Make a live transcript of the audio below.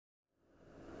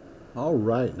All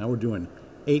right, now we're doing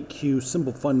 8Q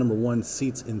Simple Fun number 1,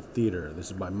 Seats in Theater. This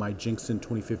is by Mike Jinxon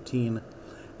 2015,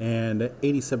 and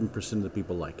 87% of the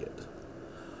people like it.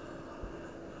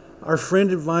 Our friend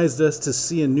advised us to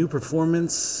see a new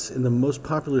performance in the most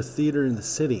popular theater in the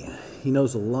city. He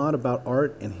knows a lot about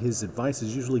art, and his advice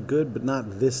is usually good, but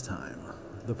not this time.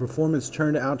 The performance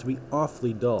turned out to be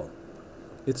awfully dull.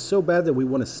 It's so bad that we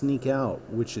want to sneak out,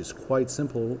 which is quite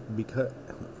simple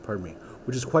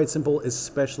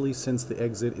especially since the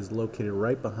exit is located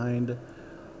right behind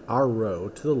our row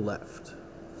to the left.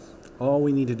 All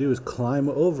we need to do is climb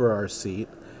over our seat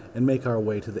and make our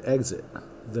way to the exit.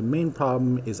 The main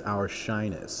problem is our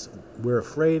shyness. We're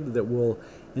afraid that we'll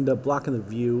end up blocking the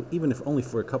view, even if only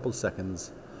for a couple of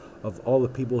seconds, of all the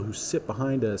people who sit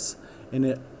behind us and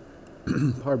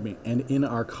in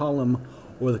our column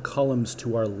or the columns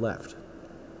to our left.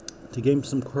 To gain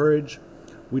some courage,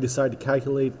 we decide to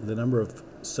calculate the number of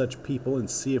such people and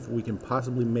see if we can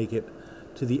possibly make it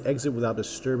to the exit without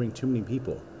disturbing too many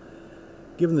people.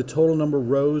 Given the total number of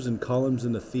rows and columns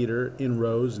in the theater, in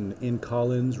rows and in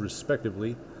columns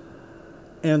respectively,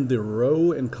 and the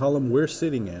row and column we're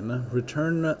sitting in, we're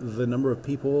going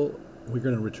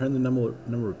to return the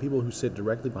number of people who sit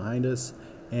directly behind us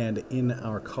and in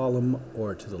our column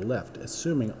or to the left,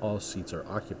 assuming all seats are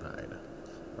occupied.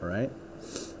 All right?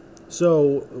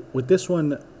 So with this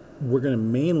one, we're going to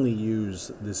mainly use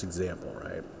this example,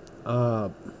 right?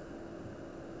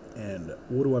 And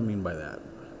what do I mean by that?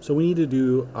 So we need to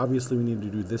do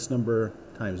this number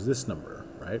times this number,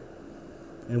 right?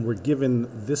 And we're given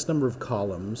this number of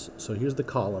columns. So here's the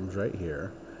columns right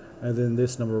here. And then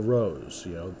this number of rows,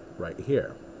 right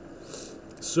here.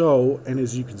 So, and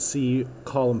as you can see,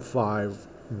 column 5,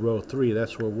 row 3,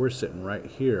 that's where we're sitting, right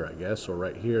here, I guess, or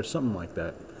right here, something like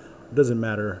that. It doesn't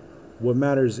matter. What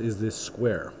matters is this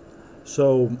square.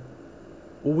 So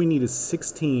what we need is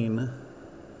 16,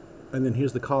 and then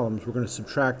here's the columns. We're going to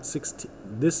subtract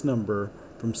this number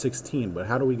from 16, but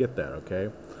how do we get that,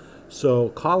 okay? So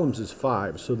columns is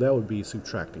 5, so that would be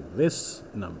subtracting this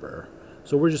number.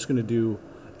 So we're just going to do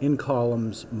in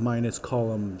columns minus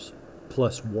columns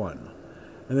plus 1.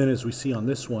 And then as we see on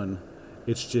this one,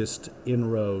 it's just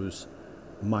in rows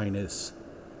minus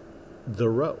the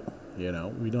row.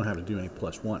 We don't have to do any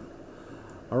plus 1.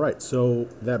 All right, so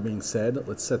that being said,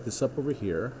 let's set this up over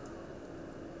here.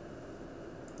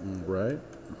 All right.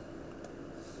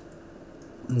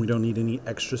 We don't need any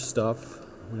extra stuff.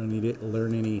 We don't need to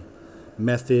learn any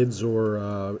methods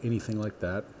or anything like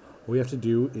that. What we have to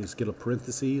do is get a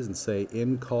parentheses and say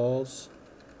in calls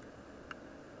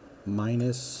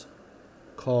minus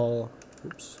call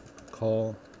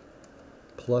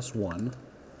plus 1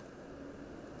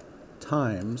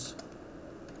 times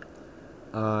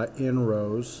in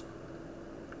rows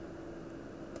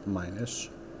minus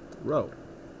row.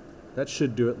 That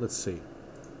should do it. Let's see.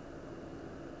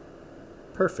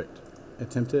 Perfect.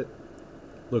 Attempt it.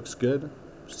 Looks good.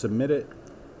 Submit it.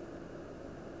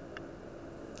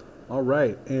 All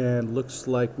right, and looks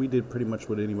like we did pretty much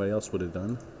what anybody else would have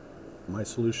done. My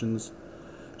solutions,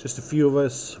 just a few of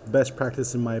us, best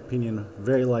practice in my opinion,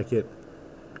 very like it,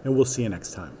 and we'll see you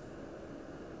next time.